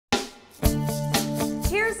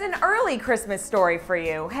Here's an early Christmas story for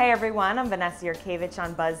you. Hey everyone, I'm Vanessa Yurkevich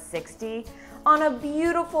on Buzz 60. On a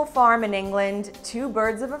beautiful farm in England, two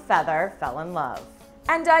birds of a feather fell in love.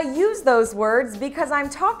 And I use those words because I'm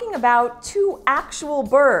talking about two actual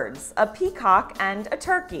birds, a peacock and a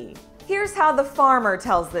turkey. Here's how the farmer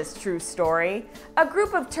tells this true story. A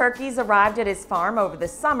group of turkeys arrived at his farm over the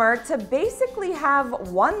summer to basically have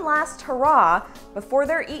one last hurrah before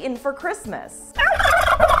they're eaten for Christmas.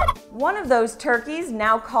 One of those turkeys,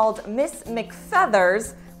 now called Miss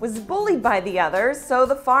McFeathers, was bullied by the others, so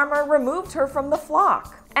the farmer removed her from the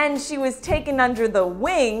flock. And she was taken under the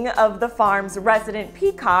wing of the farm's resident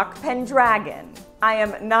peacock, Pendragon. I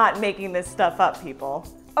am not making this stuff up, people.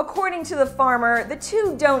 According to the farmer, the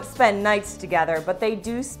two don't spend nights together, but they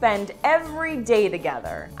do spend every day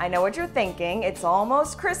together. I know what you're thinking, it's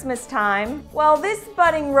almost Christmas time. Well, this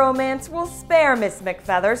budding romance will spare Miss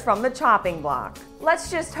McFeathers from the chopping block. Let's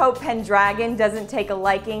just hope Pendragon doesn't take a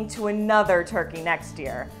liking to another turkey next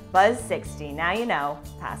year. Buzz 60, now you know,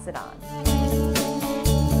 pass it on.